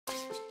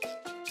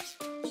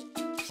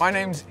My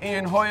name's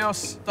Ian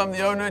Hoyos. I'm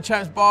the owner of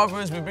Champs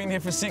Barbers. We've been here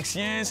for 6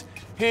 years.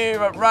 Here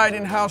at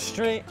Riding House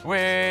Street,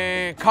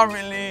 we're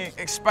currently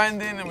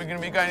expanding and we're going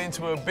to be going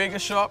into a bigger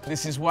shop.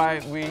 This is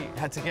why we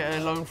had to get a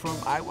loan from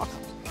iwoca.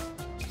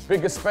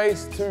 Bigger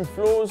space, 2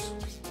 floors.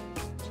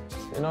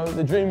 You know,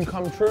 the dream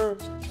come true.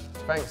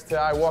 Thanks to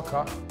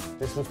iwoca,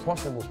 this was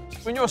possible.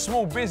 When you're a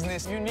small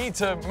business, you need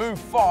to move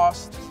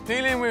fast.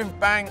 Dealing with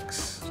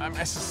banks,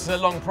 it's a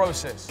long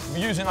process.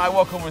 Using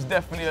iwoca was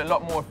definitely a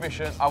lot more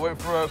efficient. I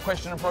went through a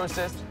questioning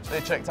process.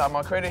 They checked out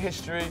my credit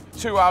history.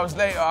 2 hours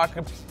later, I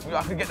could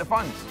get the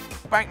funds.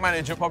 Bank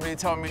manager probably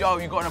told me, yo,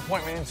 you got an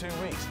appointment in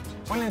 2 weeks.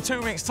 Well, in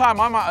 2 weeks' time,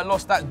 I might have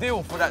lost that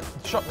deal for that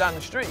shop down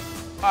the street.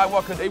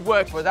 iwoca, they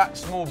work for that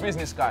small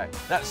business guy,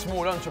 that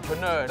small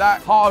entrepreneur,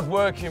 that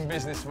hard-working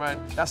businessman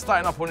that's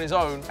starting up on his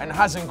own and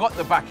hasn't got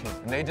the backing.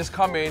 And they just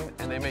come in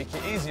and they make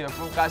it easier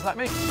for guys like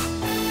me.